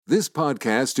This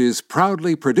podcast is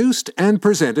proudly produced and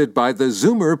presented by the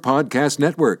Zoomer Podcast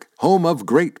Network, home of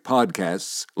great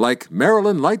podcasts like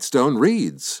Marilyn Lightstone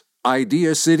Reads,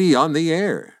 Idea City on the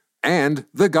Air, and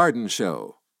The Garden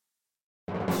Show.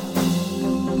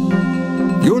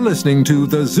 You're listening to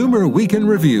the Zoomer Week in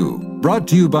Review, brought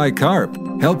to you by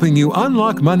CARP, helping you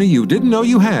unlock money you didn't know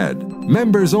you had.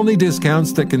 Members-only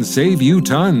discounts that can save you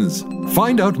tons.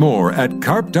 Find out more at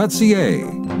carp.ca.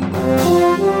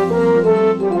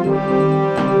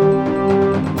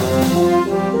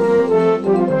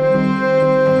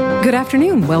 Good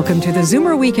afternoon. Welcome to the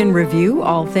Zoomer Week in Review,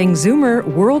 all things Zoomer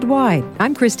worldwide.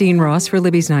 I'm Christine Ross for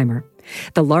Libby Znaimer.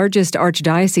 The largest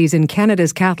archdiocese in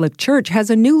Canada's Catholic Church has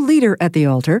a new leader at the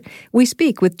altar. We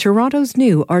speak with Toronto's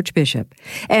new Archbishop.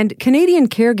 And Canadian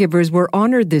caregivers were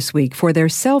honored this week for their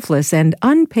selfless and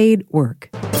unpaid work.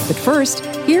 But first,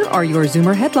 here are your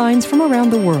Zoomer headlines from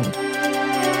around the world.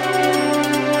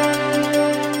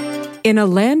 In a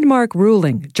landmark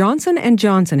ruling, Johnson &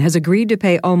 Johnson has agreed to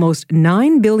pay almost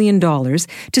 $9 billion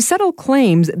to settle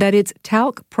claims that its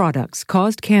talc products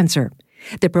caused cancer.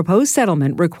 The proposed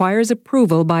settlement requires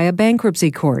approval by a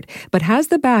bankruptcy court, but has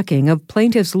the backing of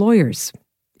plaintiffs' lawyers.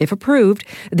 If approved,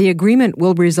 the agreement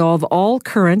will resolve all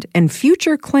current and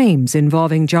future claims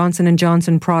involving Johnson &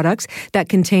 Johnson products that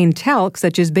contain talc,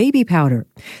 such as baby powder.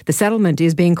 The settlement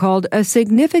is being called a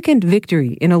significant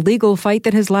victory in a legal fight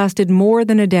that has lasted more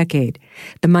than a decade.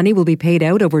 The money will be paid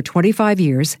out over 25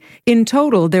 years. In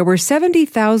total, there were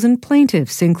 70,000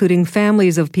 plaintiffs, including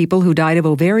families of people who died of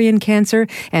ovarian cancer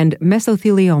and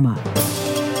mesothelioma.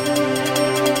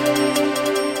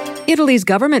 Italy's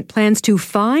government plans to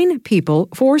fine people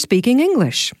for speaking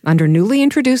English. Under newly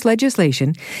introduced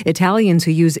legislation, Italians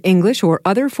who use English or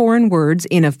other foreign words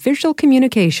in official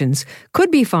communications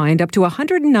could be fined up to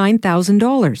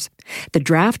 $109,000. The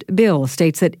draft bill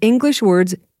states that English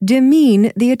words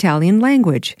demean the Italian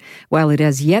language. While it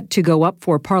has yet to go up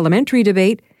for parliamentary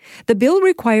debate, the bill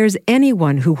requires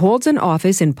anyone who holds an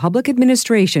office in public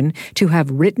administration to have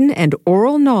written and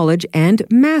oral knowledge and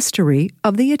mastery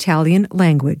of the Italian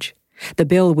language. The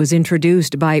bill was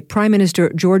introduced by Prime Minister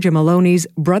Giorgia Meloni's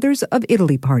Brothers of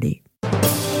Italy party.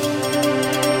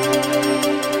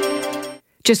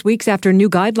 Just weeks after new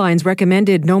guidelines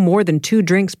recommended no more than 2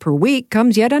 drinks per week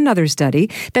comes yet another study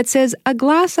that says a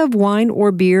glass of wine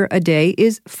or beer a day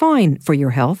is fine for your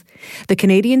health. The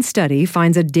Canadian study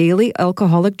finds a daily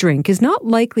alcoholic drink is not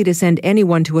likely to send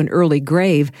anyone to an early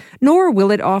grave, nor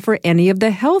will it offer any of the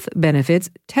health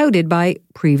benefits touted by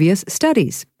previous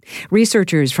studies.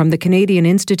 Researchers from the Canadian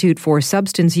Institute for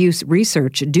Substance Use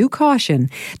Research do caution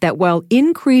that while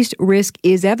increased risk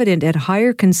is evident at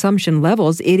higher consumption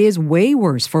levels, it is way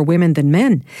worse for women than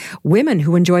men. Women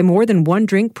who enjoy more than 1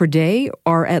 drink per day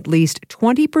are at least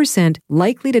 20%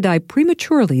 likely to die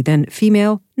prematurely than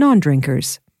female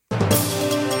non-drinkers.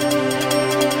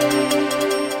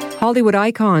 Hollywood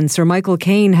icon Sir Michael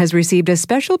Caine has received a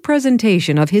special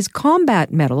presentation of his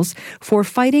combat medals for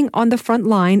fighting on the front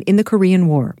line in the Korean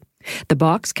War. The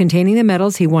box containing the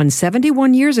medals he won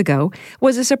 71 years ago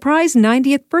was a surprise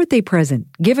 90th birthday present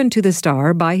given to the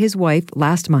star by his wife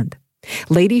last month.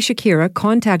 Lady Shakira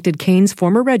contacted Caine's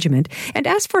former regiment and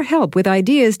asked for help with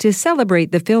ideas to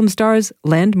celebrate the film star's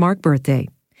landmark birthday.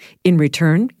 In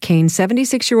return, Caine's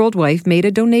 76-year-old wife made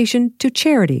a donation to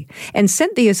charity and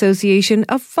sent the association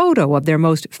a photo of their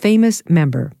most famous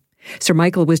member. Sir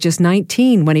Michael was just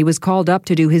 19 when he was called up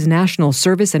to do his national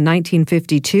service in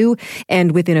 1952,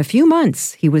 and within a few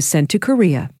months, he was sent to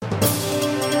Korea.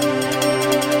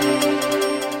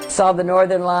 Saw the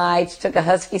Northern Lights, took a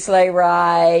husky sleigh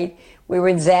ride. We were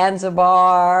in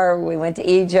Zanzibar. We went to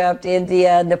Egypt,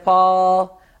 India,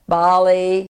 Nepal,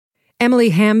 Bali.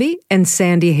 Emily Hamby and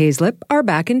Sandy Hazlip are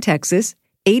back in Texas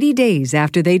 80 days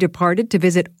after they departed to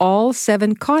visit all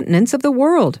 7 continents of the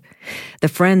world. The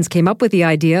friends came up with the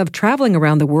idea of traveling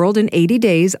around the world in 80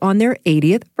 days on their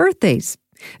 80th birthdays.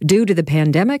 Due to the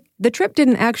pandemic, the trip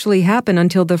didn't actually happen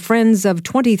until the friends of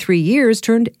 23 years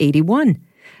turned 81.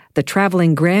 The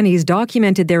traveling grannies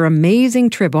documented their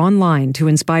amazing trip online to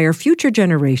inspire future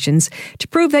generations to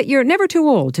prove that you're never too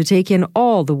old to take in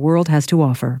all the world has to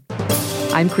offer.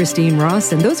 I'm Christine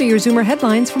Ross, and those are your Zoomer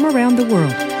headlines from around the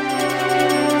world.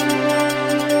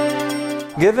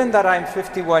 Given that I'm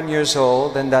 51 years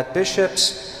old and that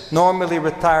bishops normally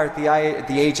retire at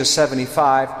the age of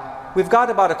 75, we've got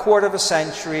about a quarter of a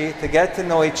century to get to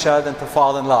know each other and to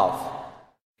fall in love.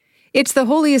 It's the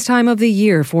holiest time of the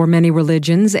year for many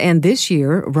religions, and this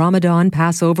year, Ramadan,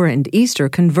 Passover, and Easter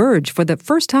converge for the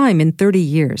first time in 30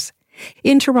 years.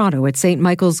 In Toronto at St.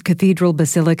 Michael's Cathedral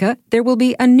Basilica, there will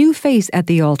be a new face at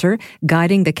the altar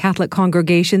guiding the Catholic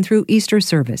congregation through Easter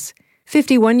service.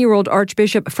 51-year-old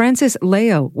Archbishop Francis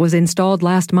Leo was installed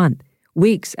last month,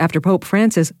 weeks after Pope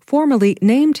Francis formally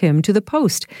named him to the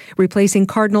post, replacing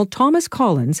Cardinal Thomas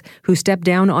Collins, who stepped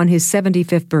down on his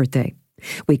 75th birthday.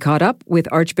 We caught up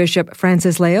with Archbishop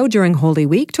Francis Leo during Holy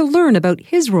Week to learn about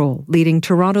his role leading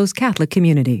Toronto's Catholic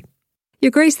community.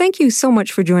 Your Grace, thank you so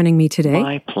much for joining me today.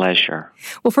 My pleasure.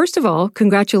 Well, first of all,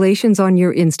 congratulations on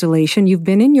your installation. You've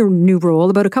been in your new role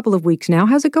about a couple of weeks now.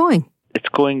 How's it going? It's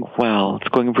going well. It's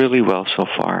going really well so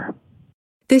far.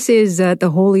 This is the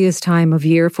holiest time of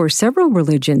year for several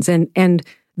religions, and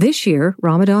this year,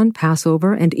 Ramadan,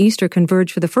 Passover, and Easter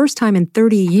converge for the first time in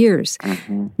 30 years.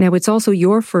 Mm-hmm. Now, it's also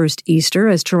your first Easter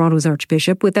as Toronto's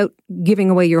Archbishop. Without giving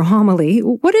away your homily,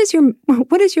 what is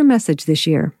your message this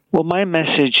year? Well, my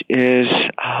message is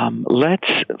let's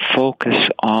focus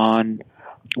on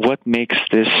what makes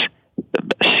this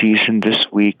season, this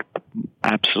week,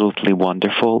 absolutely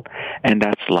wonderful, and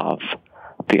that's love.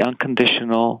 The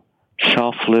unconditional,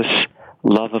 selfless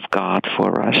love of God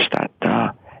for us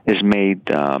that is made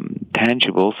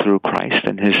tangible through Christ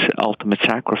and His ultimate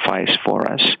sacrifice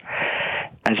for us.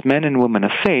 As men and women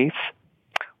of faith,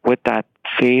 what that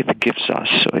faith gives us,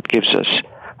 so it gives us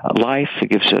life, it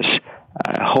gives us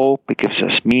hope, it gives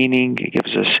us meaning, it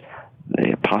gives us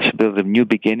the possibility of new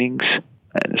beginnings.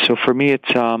 So for me,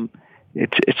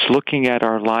 it's looking at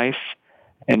our life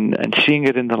and seeing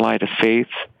it in the light of faith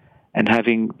and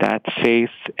having that faith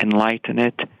enlighten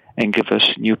it and give us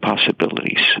new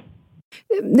possibilities.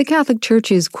 The Catholic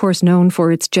Church is, of course, known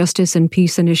for its justice and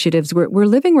peace initiatives. We're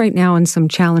living right now in some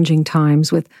challenging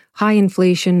times with high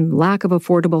inflation, lack of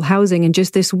affordable housing, and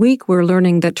just this week we're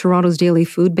learning that Toronto's Daily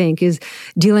Food Bank is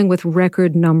dealing with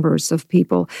record numbers of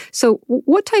people. So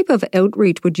what type of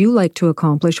outreach would you like to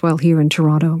accomplish while here in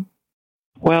Toronto?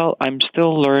 Well, I'm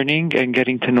still learning and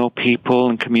getting to know people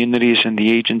and communities and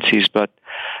the agencies, but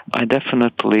I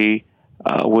definitely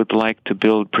would like to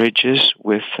build bridges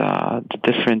with the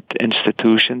different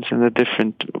institutions and the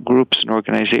different groups and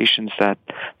organizations that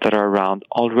are around.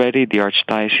 Already, the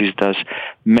Archdiocese does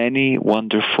many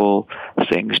wonderful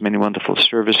things, many wonderful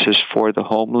services for the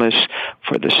homeless,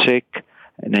 for the sick,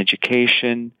 in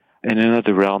education, and in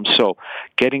other realms. So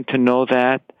getting to know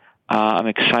that, I'm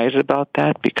excited about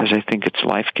that because I think it's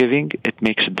life-giving. It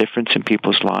makes a difference in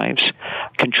people's lives.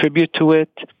 Contribute to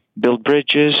it, build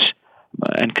bridges,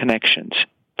 and connections.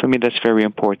 For me, that's very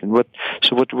important. What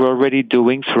we're already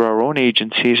doing through our own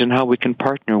agencies and how we can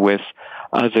partner with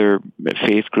other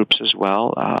faith groups as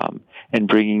well, and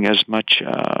bringing as much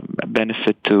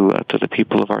benefit to the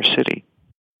people of our city.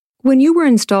 When you were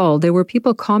installed, there were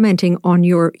people commenting on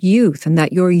your youth and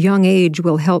that your young age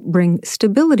will help bring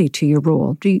stability to your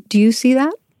role. Do you see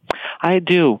that? I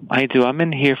do. I'm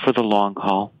in here for the long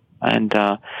haul, and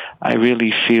I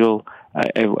really feel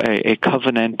a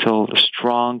covenantal,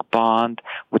 strong bond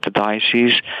with the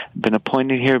diocese. Been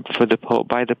appointed here for the Pope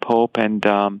by the Pope, and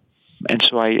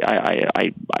so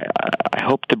I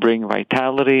hope to bring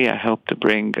vitality. I hope to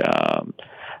bring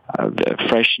a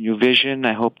fresh new vision.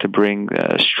 I hope to bring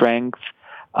strength,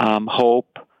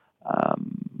 hope,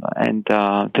 and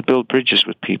to build bridges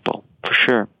with people, for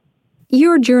sure.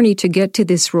 Your journey to get to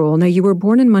this role, now you were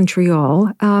born in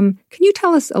Montreal. Can you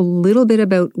tell us a little bit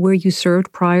about where you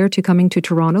served prior to coming to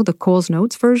Toronto, the Coles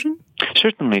Notes version?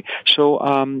 Certainly. So,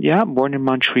 I'm born in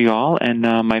Montreal, and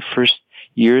my first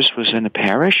years was in a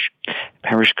parish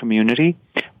community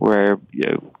where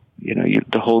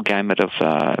the whole gamut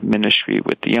of ministry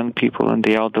with the young people and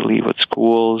the elderly, with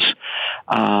schools,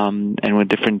 and with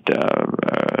different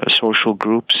social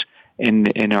groups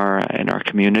in our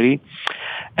community.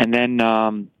 And then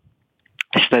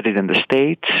I studied in the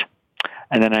States,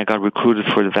 and then I got recruited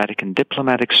for the Vatican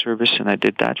Diplomatic Service, and I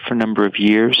did that for a number of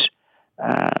years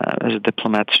as a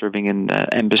diplomat serving in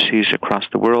embassies across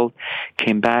the world.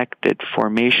 Came back, did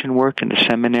formation work in the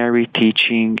seminary,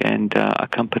 teaching and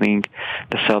accompanying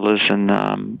the fellows and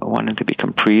wanting to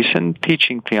become priests and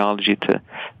teaching theology to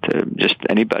just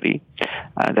anybody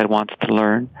that wanted to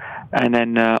learn. And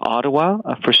then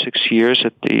Ottawa for 6 years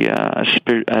at the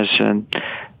as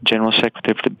General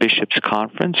Secretary of the Bishops'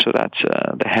 Conference, so that's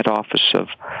the head office of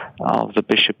all the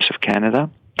bishops of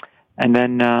Canada. And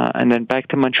then back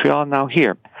to Montreal, now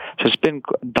here. So it's been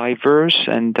diverse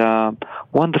and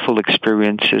wonderful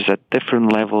experiences at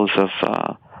different levels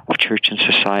of church and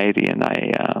society, and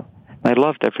I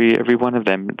loved every one of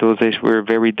them. Though they were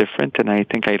very different, and I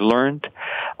think I learned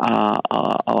a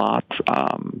lot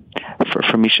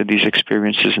from each of these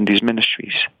experiences and these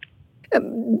ministries.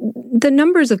 The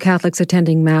numbers of Catholics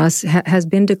attending Mass has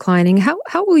been declining.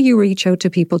 How will you reach out to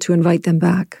people to invite them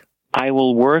back? I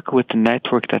will work with the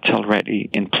network that's already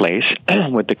in place,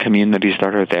 with the communities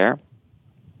that are there.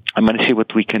 I'm going to see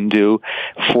what we can do,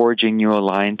 forging new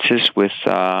alliances with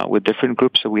different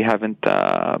groups that we haven't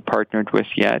partnered with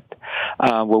yet.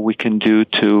 What we can do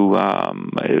to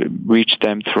reach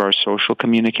them through our social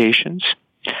communications,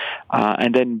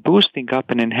 and then boosting up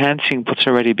and enhancing what's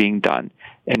already being done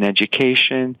in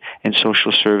education, in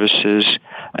social services,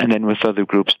 and then with other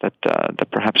groups that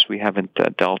perhaps we haven't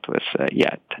dealt with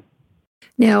yet.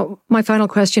 Now, my final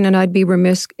question, and I'd be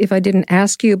remiss if I didn't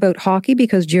ask you about hockey,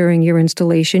 because during your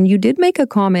installation, you did make a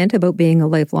comment about being a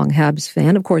lifelong Habs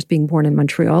fan, of course, being born in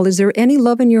Montreal. Is there any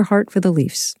love in your heart for the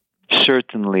Leafs?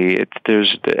 Certainly,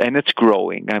 it's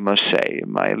growing, I must say.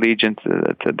 My allegiance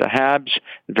to the Habs,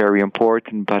 very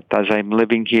important, but as I'm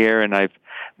living here and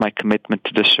my commitment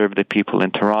to serve the people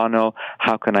in Toronto,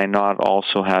 how can I not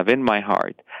also have in my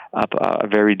heart a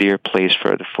very dear place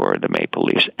for the Maple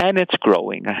Leafs? And it's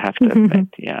growing, I have to admit,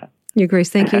 yeah. Your Grace,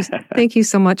 thank you. Thank you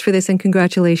so much for this, and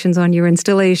congratulations on your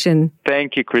installation.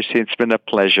 Thank you, Christine. It's been a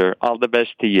pleasure. All the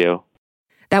best to you.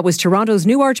 That was Toronto's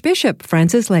new Archbishop,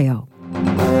 Francis Leo.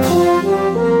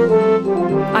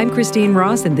 I'm Christine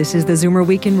Ross, and this is the Zoomer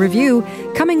Week in Review.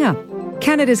 Coming up,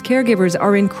 Canada's caregivers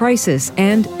are in crisis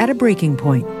and at a breaking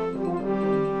point.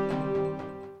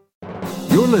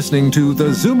 You're listening to the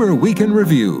Zoomer Week in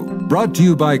Review, brought to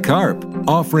you by CARP,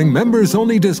 offering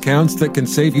members-only discounts that can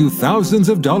save you thousands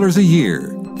of dollars a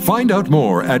year. Find out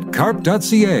more at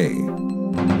carp.ca.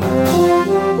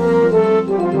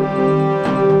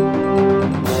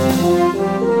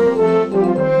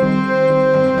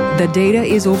 The data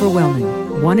is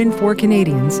overwhelming. 1 in 4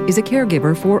 Canadians is a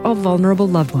caregiver for a vulnerable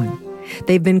loved one.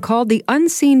 They've been called the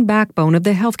unseen backbone of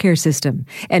the healthcare system,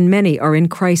 and many are in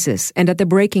crisis and at the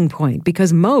breaking point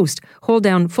because most hold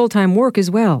down full-time work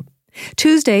as well.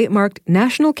 Tuesday marked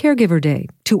National Caregiver Day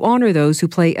to honor those who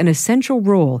play an essential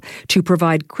role to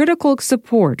provide critical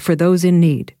support for those in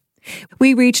need.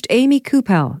 We reached Amy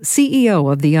Coupal,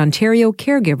 CEO of the Ontario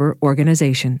Caregiver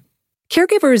Organization.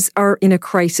 Caregivers are in a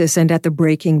crisis and at the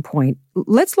breaking point.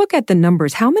 Let's look at the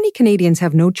numbers. How many Canadians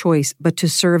have no choice but to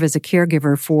serve as a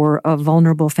caregiver for a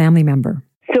vulnerable family member?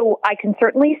 So I can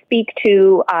certainly speak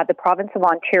to the province of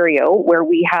Ontario, where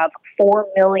we have 4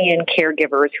 million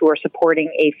caregivers who are supporting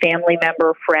a family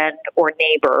member, friend, or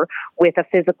neighbor with a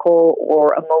physical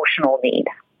or emotional need.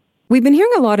 We've been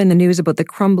hearing a lot in the news about the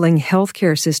crumbling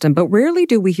healthcare system, but rarely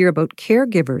do we hear about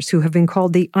caregivers who have been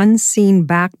called the unseen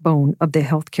backbone of the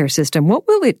healthcare system. What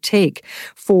will it take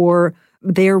for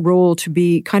their role to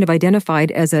be kind of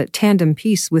identified as a tandem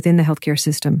piece within the healthcare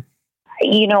system?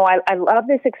 You know, I love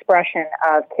this expression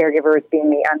of caregivers being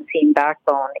the unseen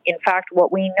backbone. In fact,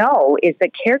 what we know is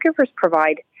that caregivers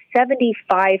provide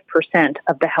 75%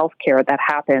 of the healthcare that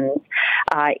happens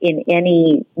in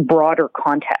any broader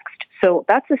context. So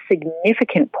that's a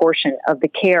significant portion of the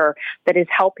care that is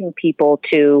helping people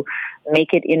to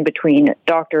make it in between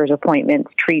doctor's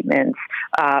appointments, treatments,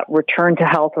 return to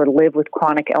health, or live with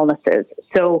chronic illnesses.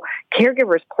 So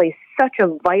caregivers play such a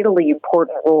vitally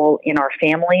important role in our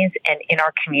families and in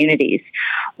our communities.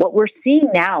 What we're seeing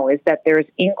now is that there's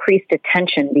increased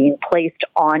attention being placed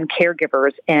on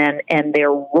caregivers and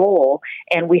their role,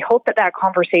 and we hope that that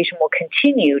conversation will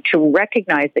continue to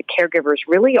recognize that caregivers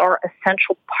really are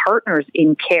essential partners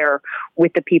in care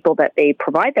with the people that they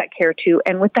provide that care to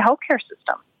and with the healthcare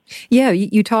system. Yeah,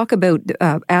 you talk about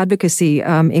advocacy,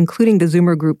 including the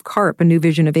Zoomer group CARP, A New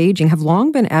Vision of Aging, have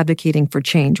long been advocating for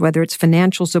change, whether it's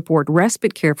financial support,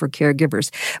 respite care for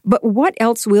caregivers. But what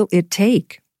else will it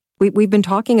take? We've been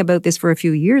talking about this for a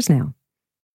few years now.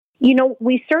 You know,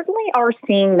 we certainly are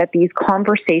seeing that these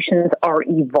conversations are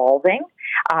evolving.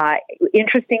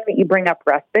 Interesting that you bring up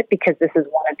respite, because this is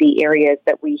one of the areas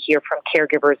that we hear from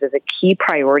caregivers as a key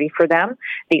priority for them,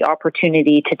 the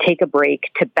opportunity to take a break,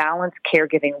 to balance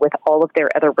caregiving with all of their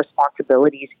other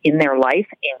responsibilities in their life,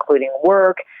 including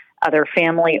work, other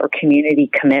family or community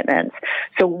commitments.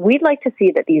 So we'd like to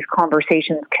see that these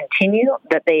conversations continue,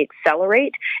 that they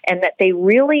accelerate, and that they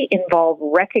really involve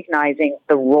recognizing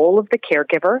the role of the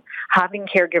caregiver, having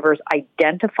caregivers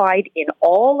identified in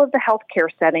all of the healthcare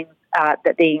settings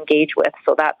that they engage with.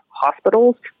 So that's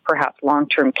hospitals, perhaps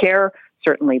long-term care,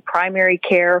 certainly primary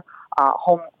care,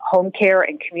 home care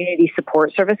and community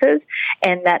support services,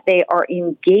 and that they are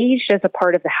engaged as a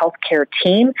part of the healthcare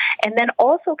team, and then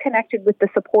also connected with the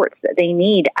supports that they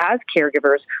need as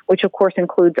caregivers, which of course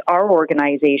includes our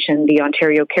organization, the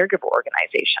Ontario Caregiver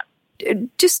Organization.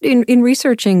 Just in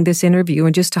researching this interview,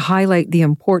 and just to highlight the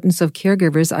importance of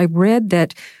caregivers, I read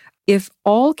that if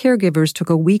all caregivers took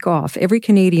a week off, every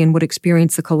Canadian would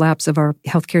experience the collapse of our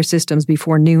healthcare systems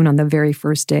before noon on the very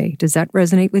first day. Does that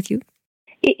resonate with you?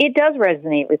 It does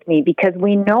resonate with me because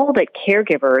we know that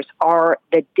caregivers are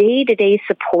the day-to-day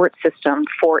support system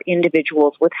for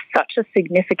individuals with such a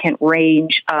significant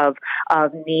range of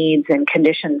needs and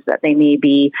conditions that they may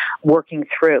be working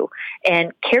through.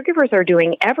 And caregivers are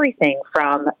doing everything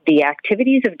from the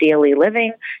activities of daily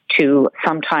living to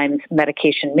sometimes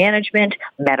medication management,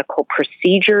 medical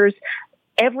procedures.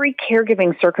 Every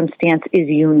caregiving circumstance is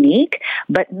unique,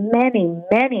 but many,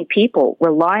 many people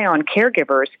rely on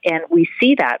caregivers, and we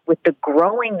see that with the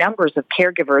growing numbers of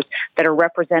caregivers that are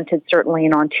represented certainly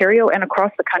in Ontario and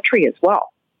across the country as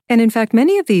well. And in fact,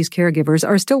 many of these caregivers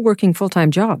are still working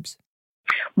full-time jobs.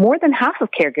 More than half of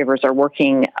caregivers are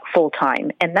working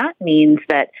full-time, and that means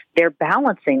that they're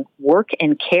balancing work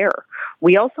and care.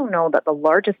 We also know that the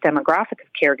largest demographic of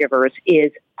caregivers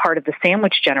is part of the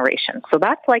sandwich generation. So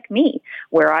that's like me,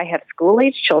 where I have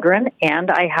school-age children and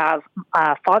I have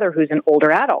a father who's an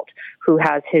older adult who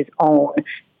has his own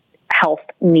health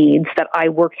needs that I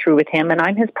work through with him, and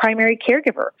I'm his primary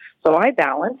caregiver. So I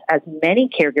balance, as many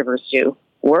caregivers do,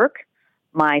 work,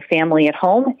 my family at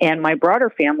home, and my broader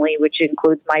family, which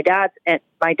includes my dad and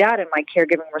my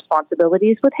caregiving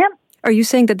responsibilities with him. Are you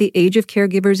saying that the age of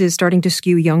caregivers is starting to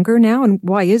skew younger now? And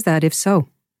why is that, if so?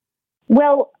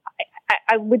 Well,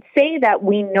 I would say that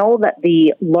we know that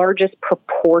the largest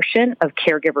proportion of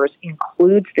caregivers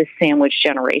includes this sandwich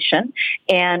generation,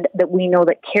 and that we know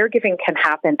that caregiving can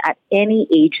happen at any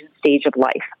age and stage of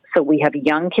life. So we have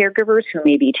young caregivers who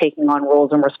may be taking on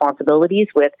roles and responsibilities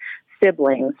with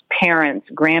siblings, parents,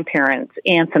 grandparents,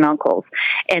 aunts and uncles.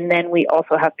 And then we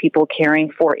also have people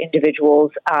caring for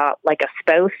individuals like a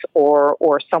spouse or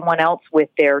someone else with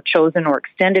their chosen or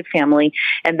extended family.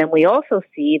 And then we also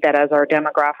see that as our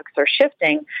demographics are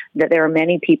shifting, that there are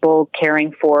many people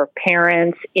caring for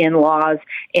parents, in-laws,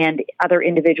 and other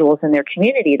individuals in their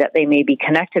community that they may be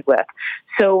connected with.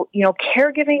 So,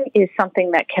 caregiving is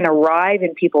something that can arrive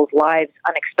in people's lives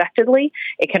unexpectedly.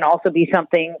 It can also be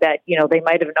something that, they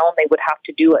might have known they would have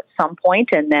to do at some point,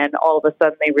 and then all of a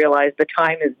sudden they realize the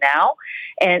time is now.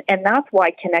 And that's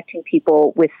why connecting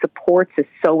people with supports is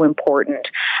so important.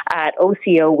 At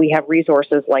OCO, we have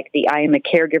resources like the I Am a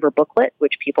Caregiver booklet,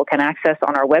 which people can access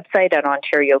on our website at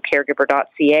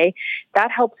ontariocaregiver.ca.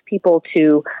 That helps people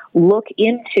to look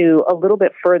into a little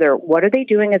bit further, what are they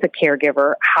doing as a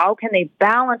caregiver? How can they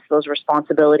balance those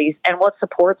responsibilities, and what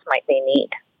supports might they need?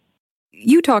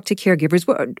 You talk to caregivers.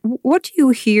 What do you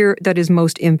hear that is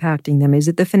most impacting them? Is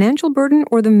it the financial burden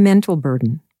or the mental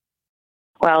burden?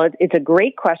 Well, it's a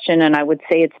great question, and I would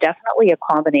say it's definitely a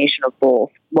combination of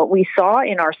both. What we saw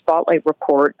in our Spotlight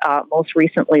report most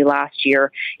recently last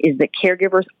year is that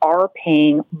caregivers are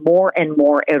paying more and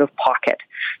more out of pocket.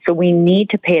 So we need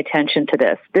to pay attention to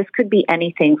this. This could be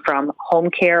anything from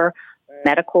home care,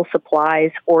 medical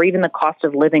supplies, or even the cost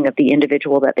of living of the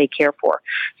individual that they care for.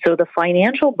 So the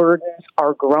financial burdens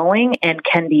are growing and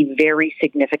can be very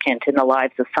significant in the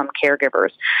lives of some caregivers.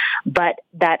 But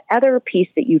that other piece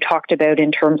that you talked about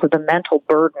in terms of the mental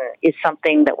burden is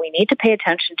something that we need to pay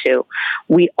attention to.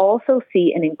 We also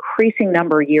see an increasing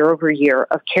number year over year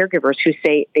of caregivers who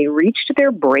say they reached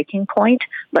their breaking point,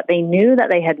 but they knew that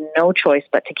they had no choice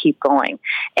but to keep going.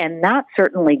 And that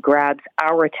certainly grabs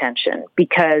our attention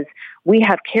because we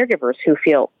have caregivers who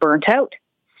feel burnt out,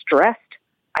 stressed,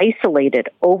 isolated,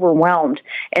 overwhelmed,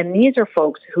 and these are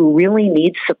folks who really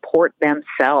need support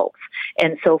themselves.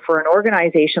 And so for an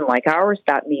organization like ours,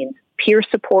 that means peer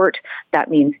support, that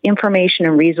means information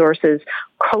and resources,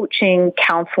 coaching,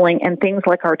 counseling, and things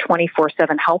like our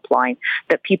 24/7 helpline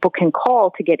that people can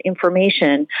call to get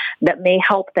information that may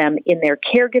help them in their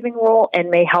caregiving role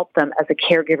and may help them as a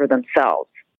caregiver themselves.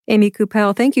 Amy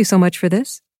Coupal, thank you so much for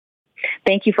this.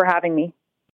 Thank you for having me.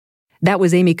 That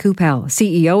was Amy Coupal,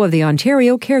 CEO of the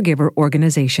Ontario Caregiver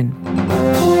Organization.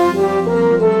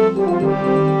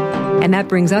 And that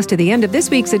brings us to the end of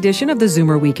this week's edition of the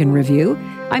Zoomer Week in Review.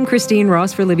 I'm Christine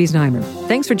Ross for Libby Znaimer.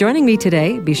 Thanks for joining me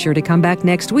today. Be sure to come back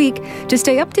next week to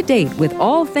stay up to date with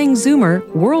all things Zoomer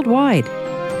worldwide.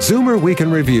 Zoomer Week in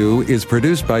Review is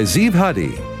produced by Zeev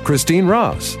Huddy, Christine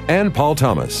Ross, and Paul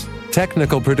Thomas.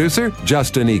 Technical producer,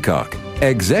 Justin Eacock.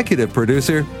 Executive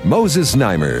producer, Moses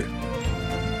Znaimer.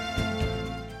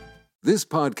 This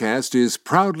podcast is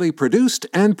proudly produced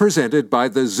and presented by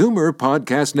the Zoomer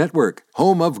Podcast Network,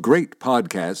 home of great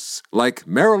podcasts like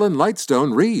Marilyn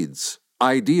Lightstone Reads,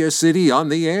 Idea City on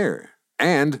the Air,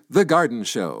 and The Garden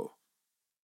Show.